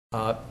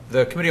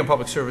The Committee on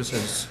Public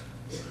Service's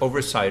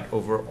oversight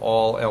over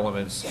all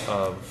elements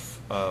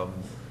of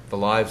the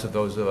lives of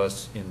those of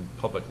us in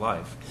public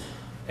life.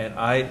 And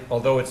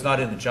although it's not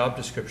in the job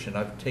description,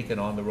 I've taken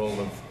on the role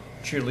of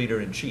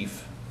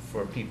cheerleader-in-chief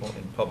for people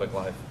in public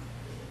life.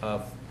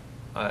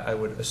 I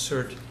would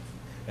assert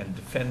and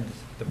defend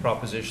the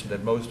proposition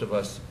that most of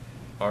us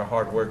are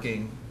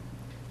hardworking.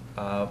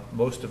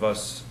 Most of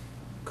us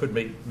could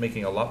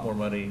making a lot more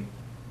money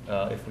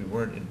if we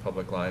weren't in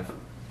public life.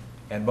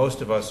 And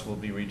most of us will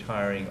be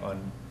retiring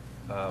on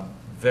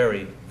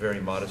very,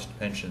 very modest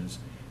pensions,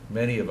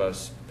 many of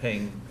us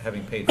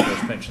having paid for those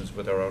pensions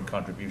with our own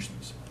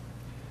contributions.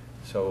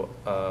 So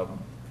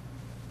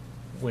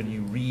when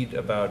you read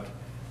about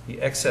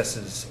the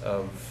excesses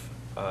of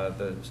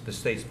the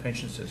state's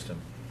pension system,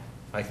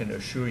 I can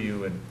assure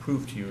you and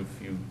prove to you,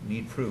 if you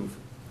need proof,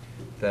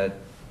 that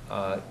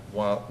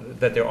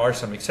that there are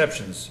some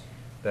exceptions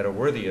that are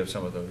worthy of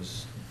some of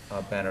those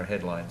banner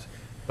headlines,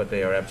 but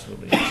they are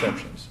absolutely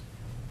exceptions.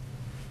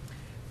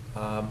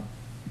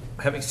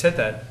 Having said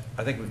that,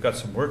 I think we've got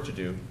some work to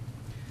do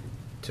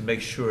to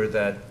make sure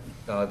that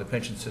the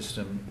pension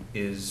system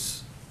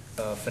is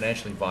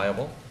financially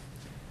viable,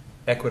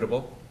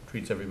 equitable,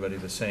 treats everybody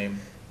the same,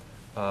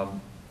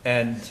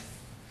 and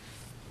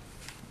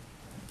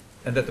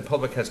that the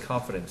public has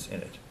confidence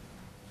in it.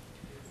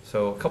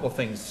 So a couple of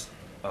things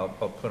I'll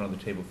put on the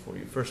table for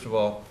you. First of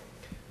all,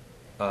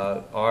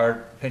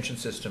 our pension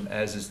system,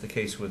 as is the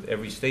case with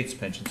every state's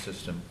pension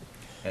system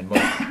and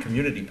most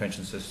community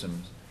pension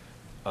systems,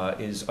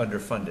 is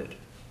underfunded.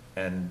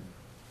 And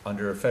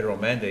under a federal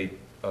mandate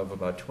of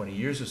about 20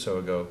 years or so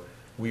ago,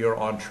 we are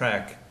on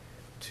track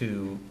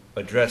to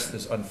address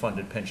this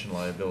unfunded pension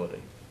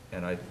liability.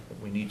 And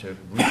we need to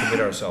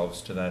recommit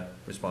ourselves to that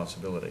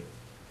responsibility.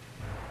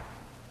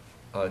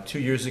 2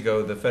 years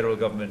ago, the federal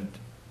government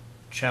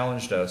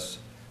challenged us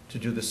to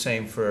do the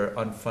same for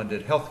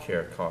unfunded health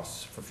care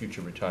costs for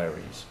future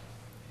retirees.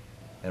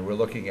 And we're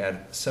looking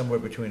at somewhere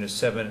between a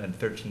 $7 and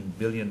 $13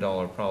 billion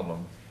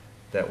problem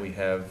that we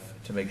have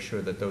to make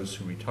sure that those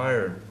who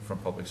retire from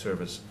public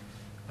service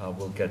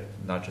will get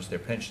not just their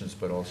pensions,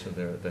 but also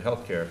the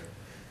health care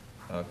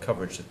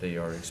coverage that they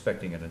are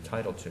expecting and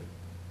entitled to.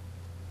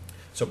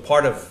 So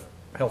part of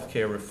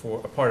healthcare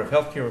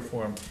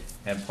reform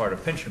and part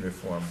of pension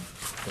reform,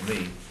 for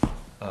me,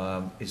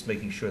 is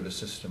making sure the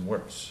system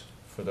works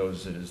for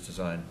those it is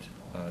designed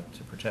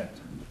to protect.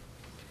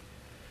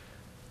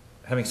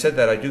 Having said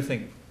that, I do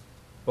think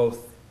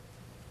both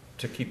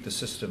to keep the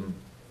system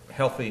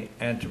healthy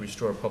and to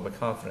restore public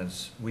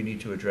confidence, we need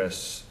to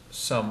address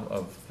some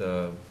of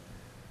the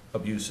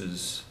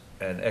abuses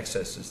and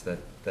excesses that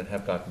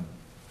have gotten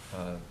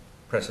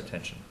press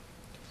attention.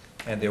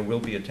 And there will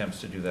be attempts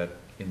to do that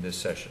in this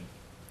session.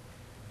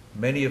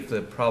 Many of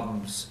the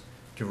problems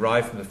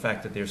derive from the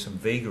fact that there's some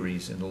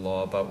vagaries in the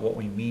law about what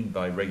we mean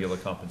by regular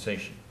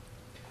compensation.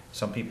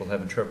 Some people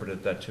have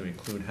interpreted that to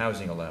include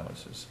housing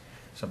allowances.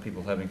 Some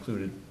people have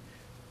included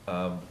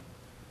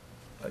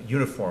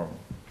uniform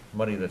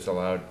money that's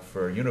allowed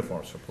for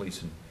uniforms for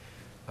police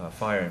and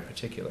fire in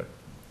particular.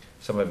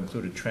 Some have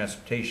included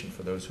transportation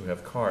for those who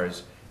have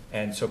cars.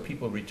 And so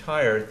people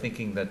retire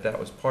thinking that that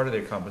was part of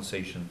their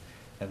compensation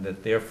and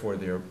that therefore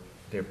their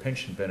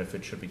pension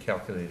benefit should be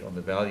calculated on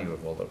the value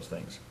of all those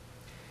things.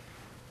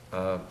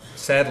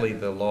 Sadly,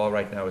 the law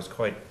right now is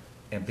quite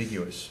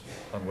ambiguous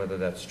on whether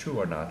that's true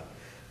or not.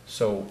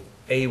 So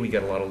A, we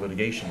get a lot of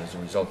litigation as a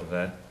result of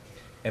that,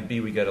 and B,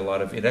 we get a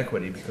lot of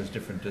inequity because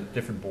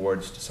different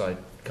boards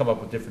come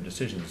up with different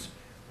decisions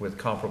with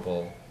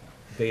comparable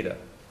data.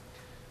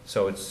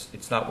 So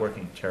it's not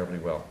working terribly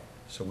well.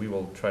 So we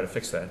will try to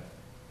fix that.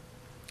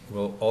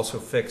 We'll also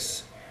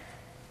fix,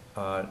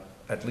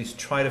 at least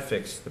try to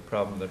fix the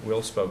problem that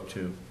Will spoke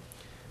to,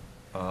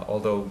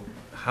 although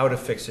how to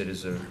fix it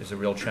is a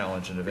real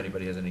challenge, and if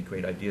anybody has any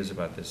great ideas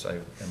about this, I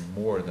am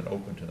more than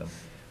open to them.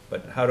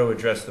 But how to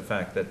address the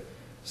fact that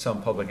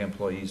some public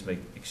employees make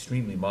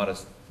extremely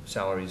modest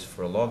salaries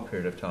for a long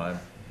period of time,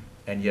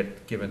 and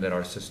yet given that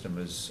our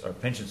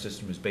pension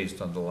system is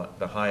based on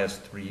the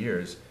highest 3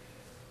 years,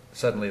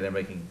 suddenly they're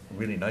making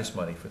really nice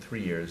money for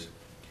 3 years,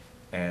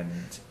 and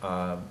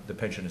the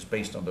pension is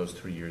based on those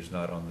 3 years,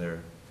 not on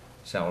their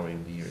salary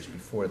in the years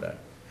before that.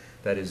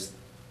 That is,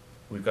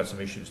 we've got some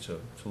issues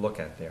to look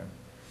at there.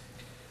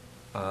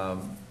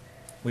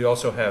 We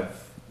also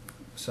have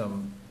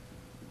some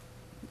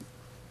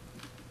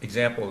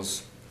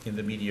examples in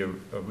the media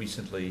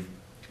recently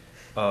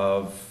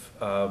of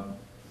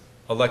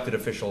elected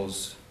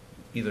officials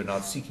either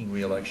not seeking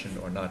re-election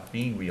or not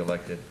being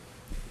re-elected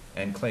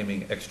and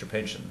claiming extra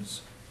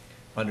pensions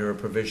under a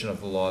provision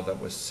of the law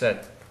that was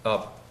set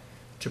up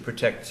to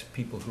protect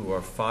people who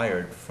are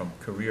fired from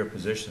career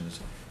positions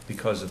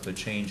because of the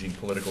changing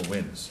political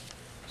winds.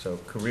 So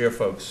career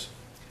folks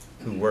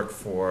who work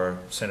for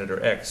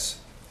Senator X,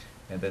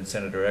 and then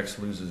Senator X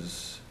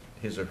loses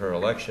his or her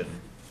election,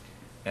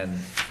 and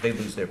they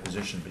lose their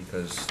position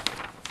because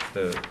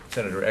the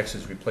Senator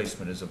X's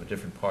replacement is of a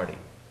different party.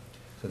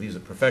 So these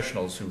are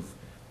professionals who've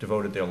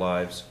devoted their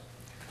lives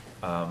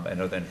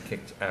and are then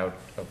kicked out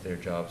of their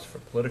jobs for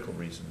political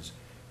reasons.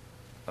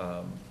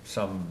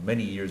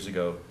 Many years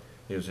ago,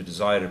 there was a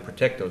desire to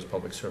protect those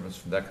public servants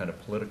from that kind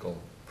of political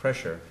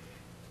pressure.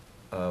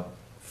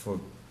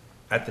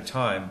 At the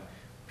time,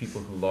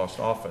 people who lost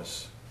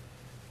office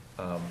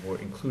were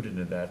included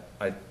in that.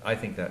 I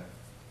think that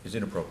is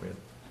inappropriate.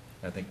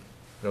 I think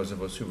those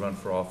of us who run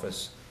for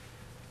office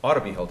ought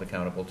to be held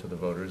accountable to the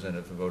voters, and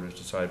if the voters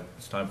decide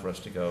it's time for us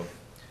to go,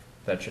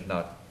 that should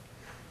not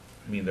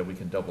mean that we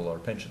can double our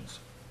pensions.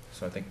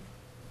 So I think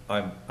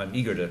I'm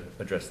eager to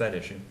address that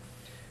issue.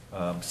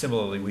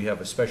 Similarly, we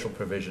have a special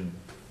provision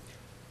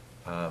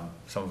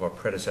some of our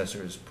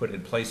predecessors put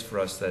in place for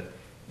us, that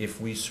if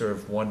we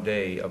serve one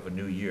day of a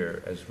new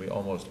year, as we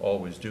almost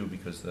always do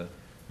because the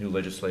new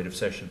legislative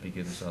session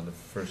begins on the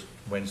first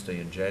Wednesday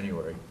in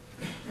January,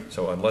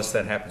 so unless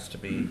that happens to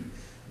be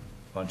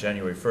on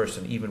January 1st,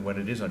 and even when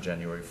it is on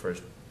January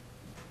 1st,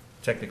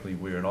 technically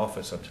we're in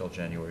office until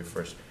January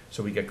 1st,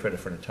 so we get credit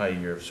for an entire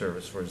year of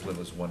service for as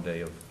little as one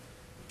day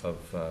of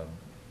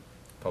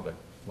public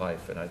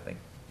life, and I think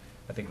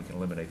we can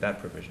eliminate that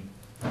provision,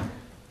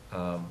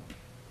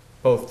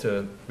 both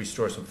to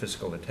restore some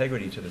fiscal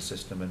integrity to the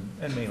system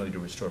and mainly to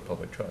restore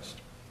public trust.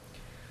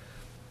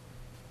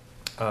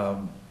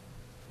 The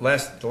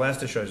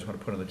last issue I just want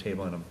to put on the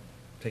table, and I'm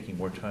taking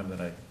more time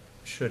than I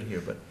should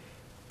here, but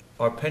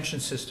our pension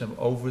system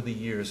over the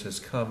years has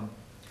come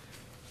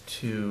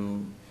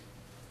to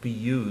be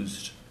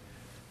used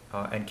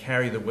and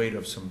carry the weight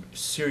of some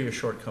serious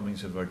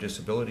shortcomings of our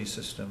disability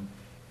system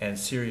and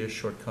serious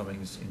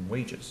shortcomings in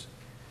wages.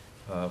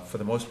 For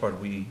the most part,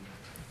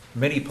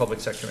 many public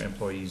sector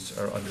employees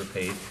are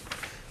underpaid,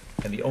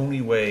 and the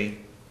only way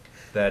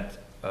that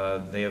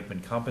they have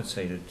been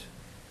compensated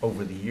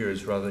over the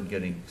years, rather than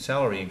getting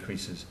salary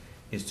increases,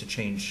 is to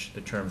change the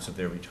terms of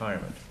their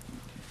retirement.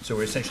 So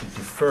we're essentially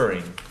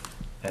deferring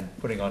and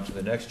putting onto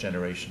the next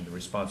generation the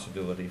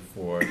responsibility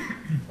for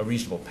a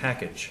reasonable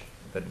package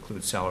that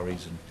includes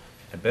salaries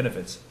and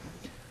benefits,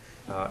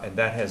 and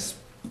that has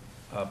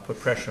put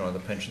pressure on the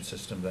pension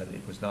system that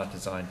it was not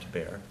designed to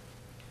bear.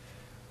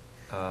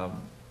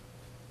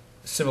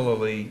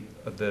 Similarly,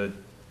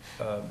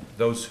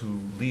 those who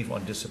leave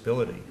on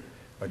disability,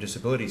 our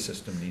disability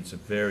system needs a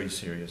very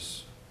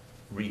serious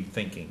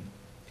rethinking.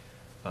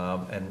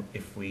 And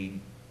if we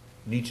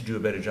need to do a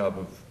better job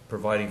of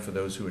providing for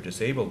those who are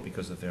disabled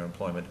because of their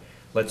employment,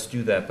 let's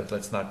do that, but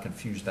let's not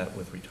confuse that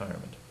with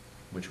retirement,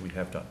 which we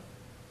have done.